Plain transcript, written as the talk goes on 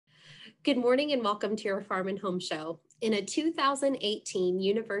Good morning and welcome to your Farm and Home Show. In a 2018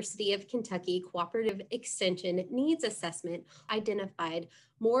 University of Kentucky Cooperative Extension Needs Assessment identified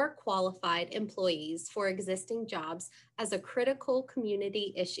more qualified employees for existing jobs as a critical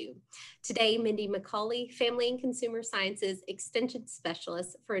community issue. Today, Mindy McCulley, Family and Consumer Sciences Extension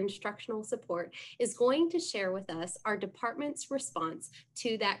Specialist for Instructional Support, is going to share with us our department's response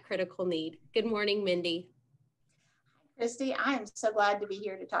to that critical need. Good morning, Mindy. Kristi, I am so glad to be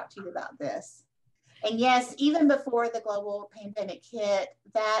here to talk to you about this. And yes, even before the global pandemic hit,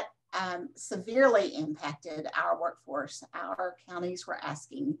 that severely impacted our workforce. Our counties were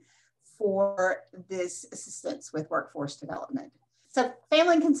asking for this assistance with workforce development. So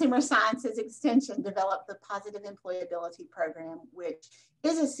Family and Consumer Sciences Extension developed the Positive Employability Program, which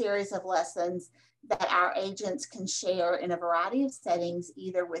is a series of lessons that our agents can share in a variety of settings,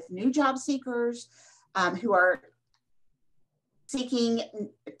 either with new job seekers who are seeking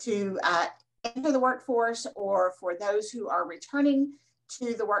to enter the workforce, or for those who are returning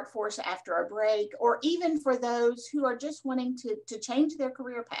to the workforce after a break, or even for those who are just wanting to change their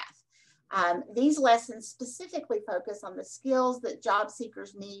career path. These lessons specifically focus on the skills that job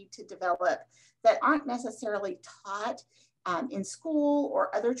seekers need to develop that aren't necessarily taught in school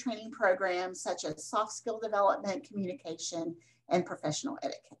or other training programs, such as soft skill development, communication, and professional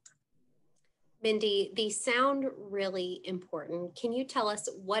etiquette. Mindy, these sound really important. Can you tell us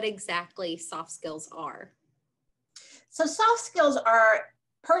what exactly soft skills are? So soft skills are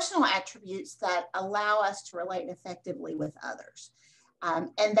personal attributes that allow us to relate effectively with others.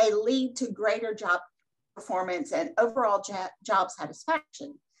 And they lead to greater job performance and overall job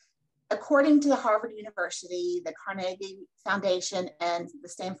satisfaction. According to the Harvard University, the Carnegie Foundation, and the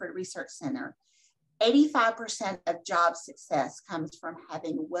Stanford Research Center, 85% of job success comes from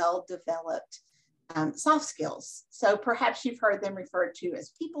having well-developed soft skills. So perhaps you've heard them referred to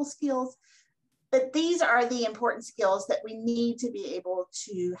as people skills, but these are the important skills that we need to be able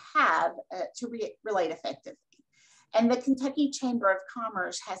to have to relate effectively. And the Kentucky Chamber of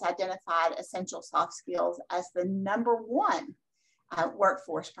Commerce has identified essential soft skills as the #1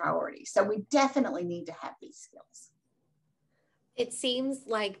 workforce priority. So we definitely need to have these skills. It seems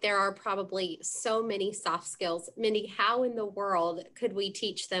like there are probably so many soft skills. Mindy, how in the world could we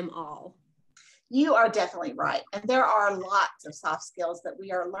teach them all? You are definitely right. And there are lots of soft skills that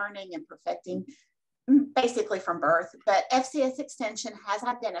we are learning and perfecting basically from birth. But FCS Extension has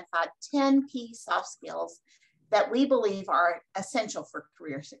identified 10 key soft skills that we believe are essential for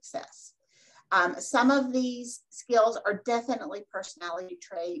career success. Some of these skills are definitely personality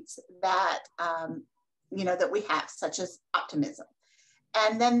traits that that we have, such as optimism.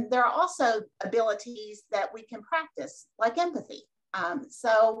 And then there are also abilities that we can practice, like empathy.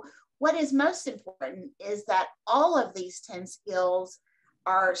 So what is most important is that all of these 10 skills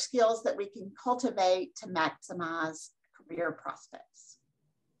are skills that we can cultivate to maximize career prospects.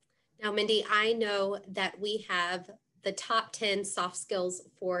 Now, Mindy, I know that we have the top 10 soft skills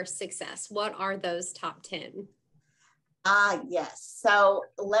for success. What are those top 10? Yes. So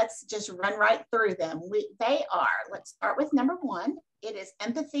let's just run right through them. Let's start with #1. It is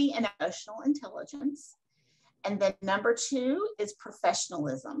empathy and emotional intelligence. And then #2 is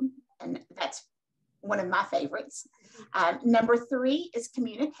professionalism. And that's one of my favorites. #3 is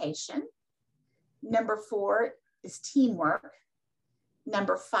communication. #4 is teamwork.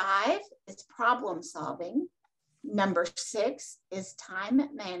 #5 is problem solving. #6 is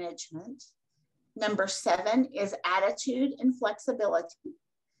time management. #7 is attitude and flexibility.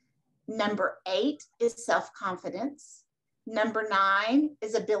 #8 is self-confidence. #9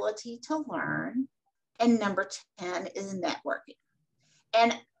 is ability to learn. And #10 is networking.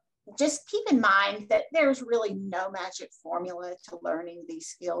 And just keep in mind that there's really no magic formula to learning these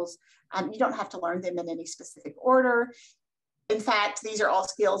skills. You don't have to learn them in any specific order. In fact, these are all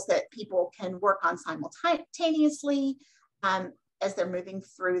skills that people can work on simultaneously as they're moving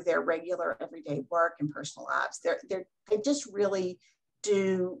through their regular everyday work and personal lives. They just really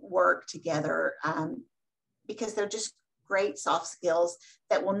do work together because they're just great soft skills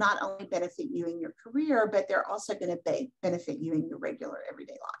that will not only benefit you in your career, but they're also going to benefit you in your regular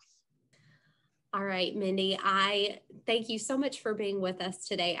everyday life. All right, Mindy, I thank you so much for being with us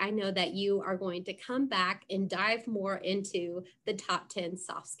today. I know that you are going to come back and dive more into the top 10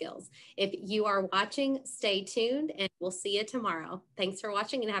 soft skills. If you are watching, stay tuned and we'll see you tomorrow. Thanks for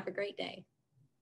watching and have a great day.